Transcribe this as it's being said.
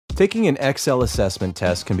Taking an Excel assessment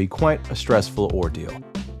test can be quite a stressful ordeal,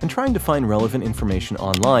 and trying to find relevant information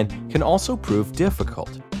online can also prove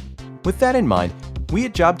difficult. With that in mind, we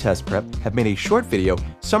at JobTestPrep have made a short video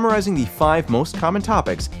summarizing the 5 most common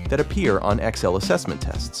topics that appear on Excel assessment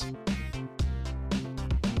tests.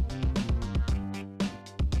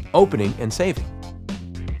 Opening and saving.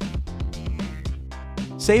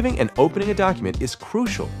 Saving and opening a document is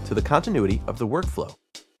crucial to the continuity of the workflow.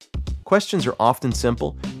 Questions are often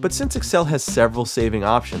simple, but since Excel has several saving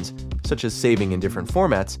options, such as saving in different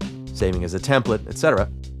formats, saving as a template,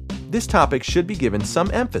 etc., this topic should be given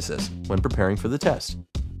some emphasis when preparing for the test.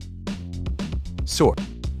 Sort.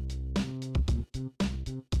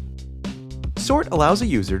 Sort allows a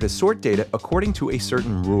user to sort data according to a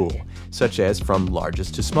certain rule, such as from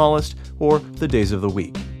largest to smallest or the days of the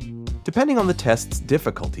week. Depending on the test's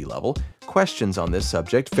difficulty level, questions on this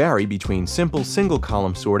subject vary between simple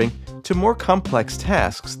single-column sorting to more complex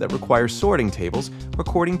tasks that require sorting tables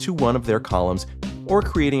according to one of their columns or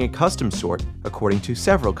creating a custom sort according to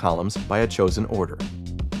several columns by a chosen order.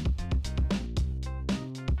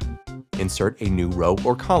 Insert a new row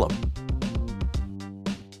or column.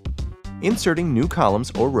 Inserting new columns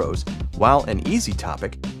or rows, while an easy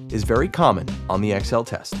topic, is very common on the Excel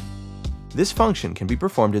test. This function can be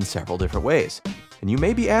performed in several different ways, and you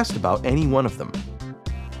may be asked about any one of them.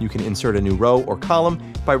 You can insert a new row or column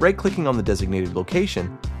by right-clicking on the designated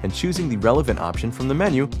location and choosing the relevant option from the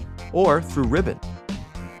menu, or through ribbon.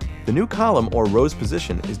 The new column or row's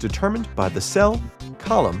position is determined by the cell,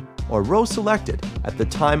 column, or row selected at the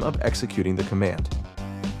time of executing the command.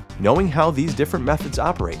 Knowing how these different methods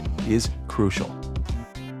operate is crucial.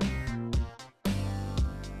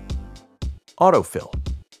 Autofill.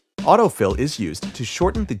 Autofill is used to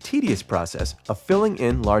shorten the tedious process of filling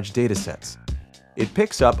in large data sets. It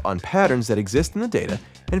picks up on patterns that exist in the data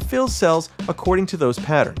and fills cells according to those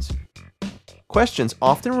patterns. Questions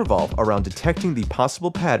often revolve around detecting the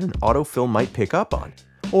possible pattern autofill might pick up on,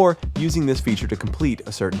 or using this feature to complete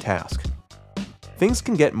a certain task. Things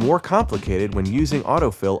can get more complicated when using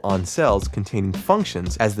autofill on cells containing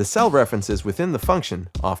functions, as the cell references within the function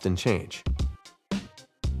often change.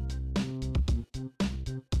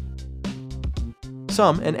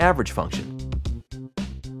 Sum and average function.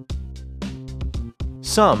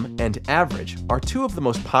 Sum and average are 2 of the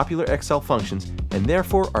most popular Excel functions and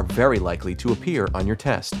therefore are very likely to appear on your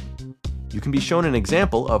test. You can be shown an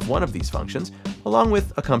example of one of these functions along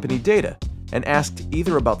with accompanied data and asked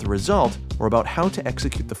either about the result or about how to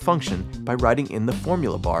execute the function by writing in the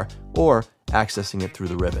formula bar or accessing it through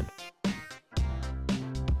the ribbon.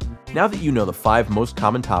 Now that you know the 5 most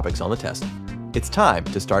common topics on the test, it's time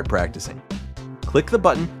to start practicing. Click the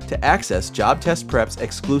button to access JobTestPrep's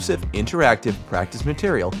exclusive interactive practice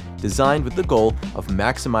material designed with the goal of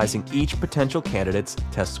maximizing each potential candidate's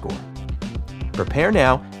test score. Prepare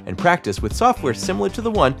now and practice with software similar to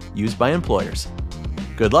the one used by employers.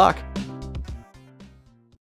 Good luck!